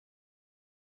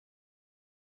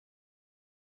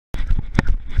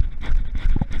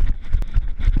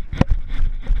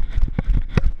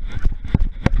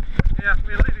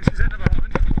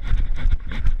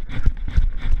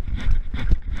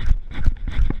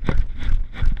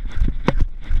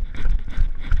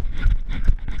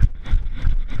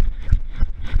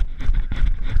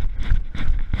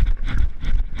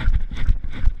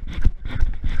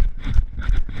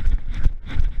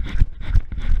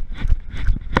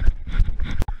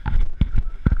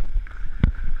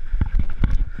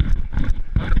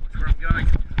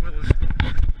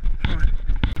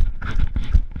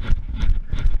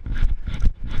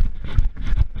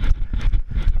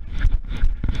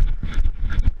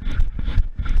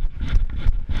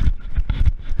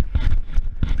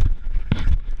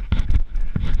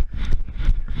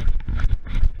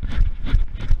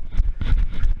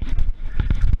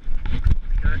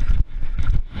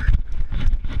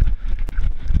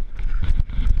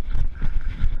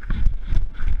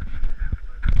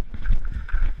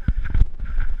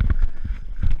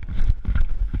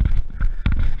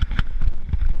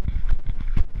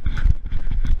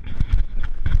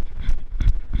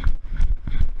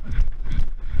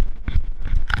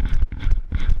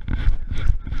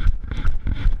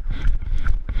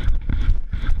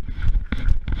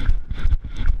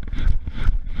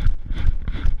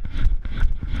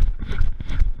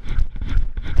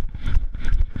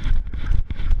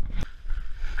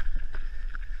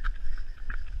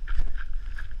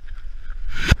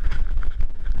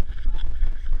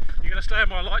stay on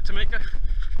my light, Tamika.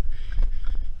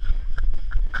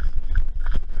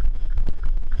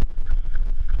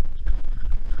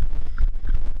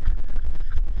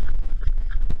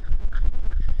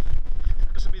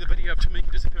 This will be the video of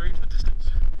Tamika disappearing into the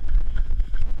distance.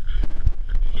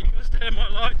 You gotta stay on my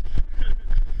light.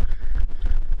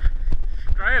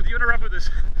 Graham, do you want to run with us?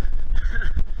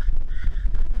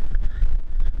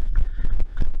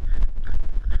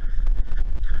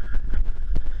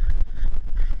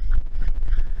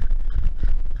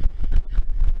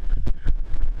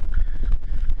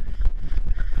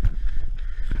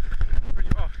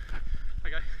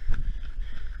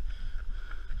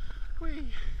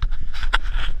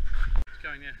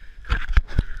 Going there. Cool.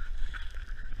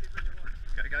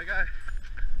 Go, go, go.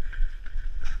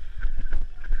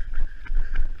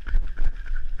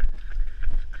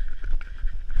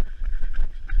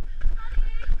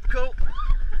 Cool.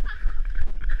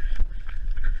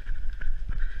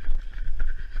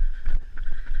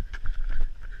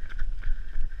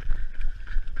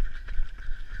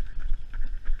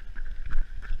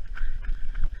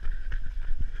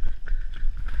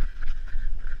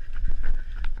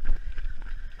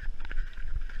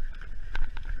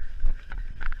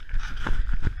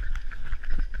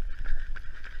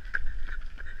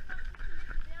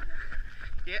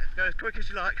 Yeah, go as quick as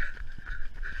you like.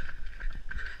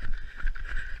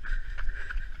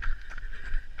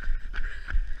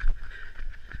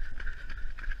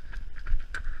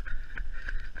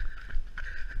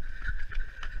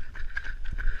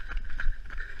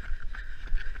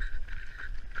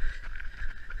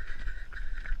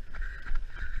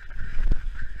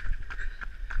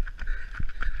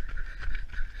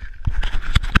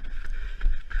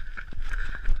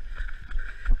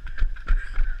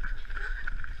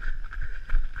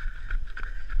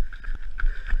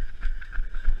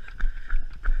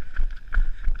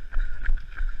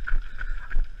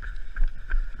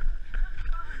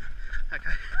 Okay.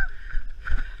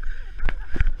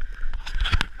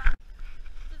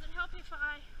 Does it help if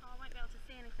I won't be able to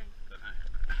see anything? Don't know.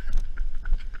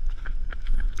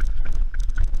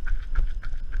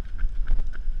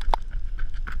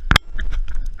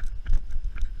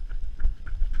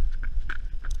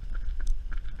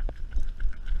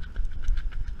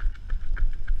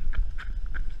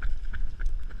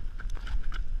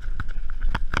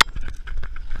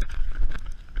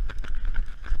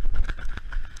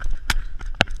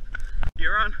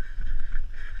 You're on.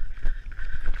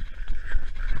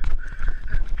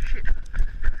 Shit.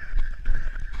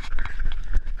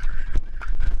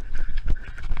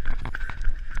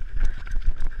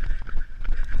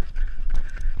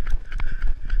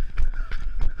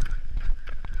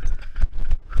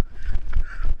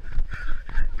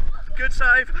 Good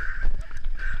save.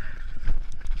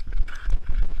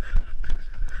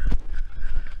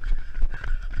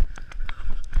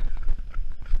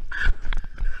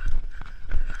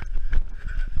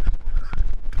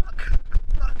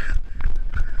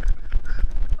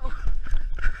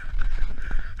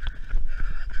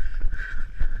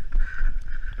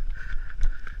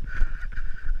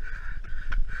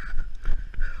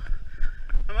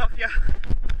 I'm off ya.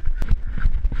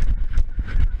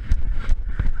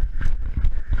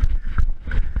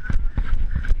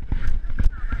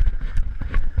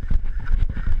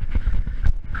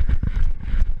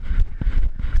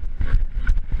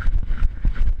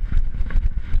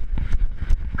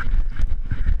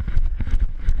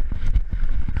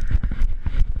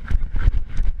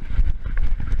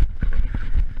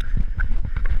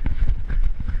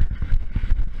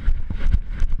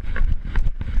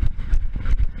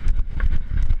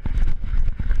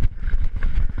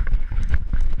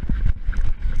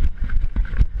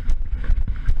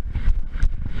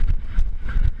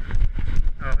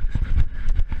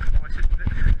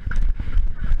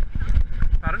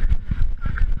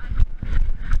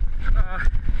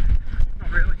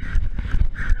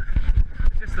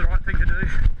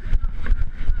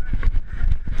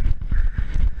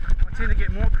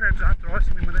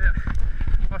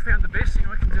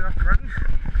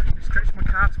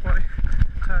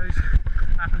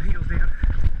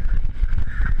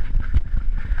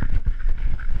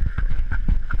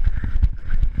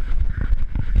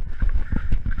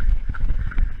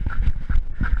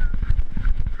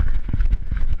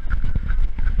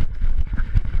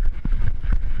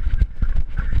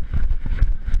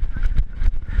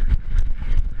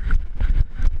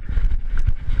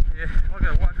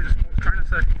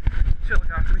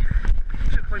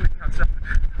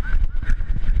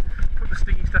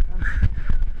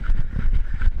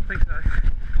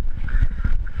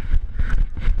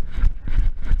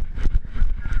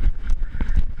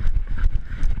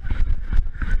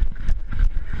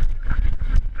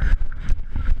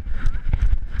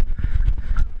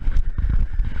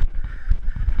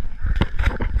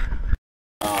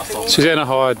 She's going to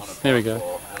hide. There we go.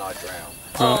 And I drown.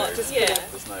 Oh, just yeah.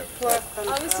 There's no. I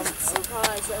was just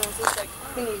surprised that I was just like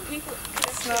people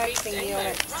snow thingy on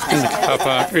it. In the car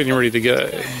park, getting ready to go.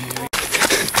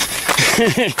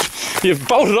 You've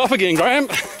bolted off again, Graham.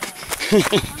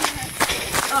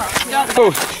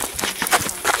 Oh.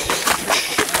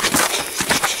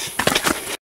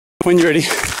 When you're ready.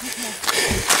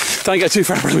 Don't go too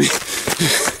far from me.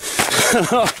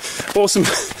 Awesome.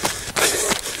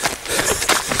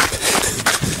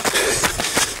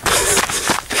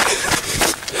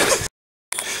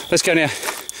 Let's go now.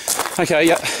 Okay,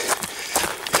 yeah.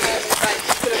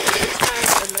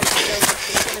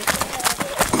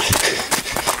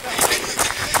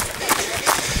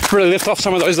 Really lift off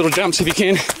some of those little jumps if you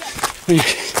can.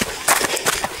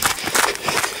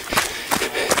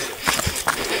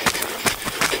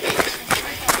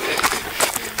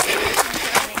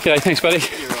 G'day, thanks buddy.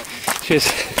 Cheers.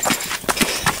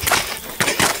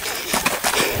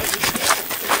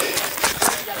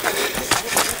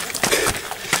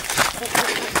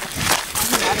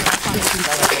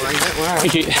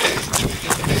 Thank you.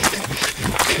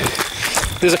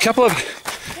 There's a couple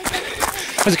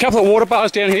of water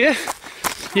bars down here.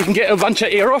 You can get a bunch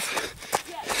of air off.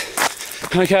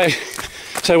 Okay,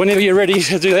 so whenever you're ready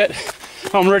to do that,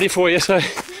 I'm ready for you. So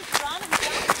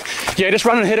yeah, just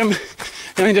run and hit them,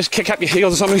 and then just kick up your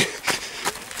heels or something.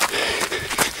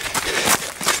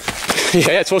 Yeah,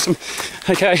 that's awesome.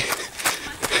 Okay.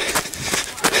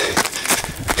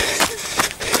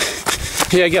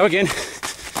 Yeah, go again.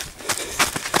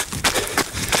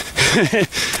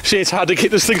 See, it's hard to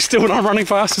keep this thing still when I'm running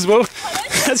fast as well.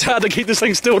 It's hard to keep this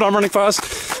thing still when I'm running fast.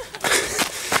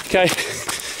 Okay.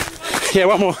 Yeah,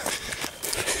 one more.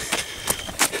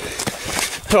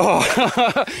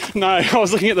 Oh, no, I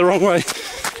was looking at the wrong way.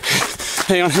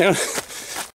 Hang on.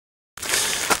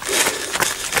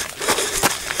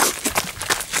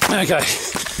 Okay.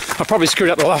 I probably screwed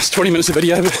up the last 20 minutes of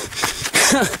video, but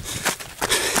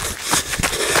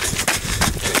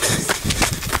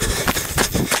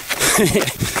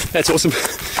that's awesome.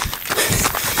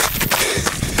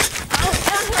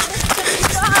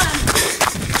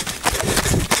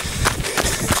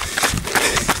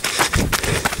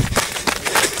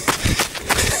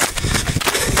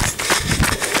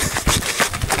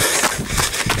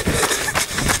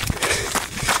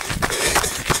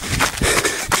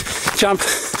 Jump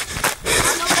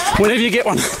whenever you get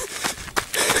one.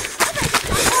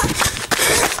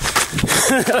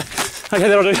 Okay,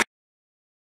 that'll do.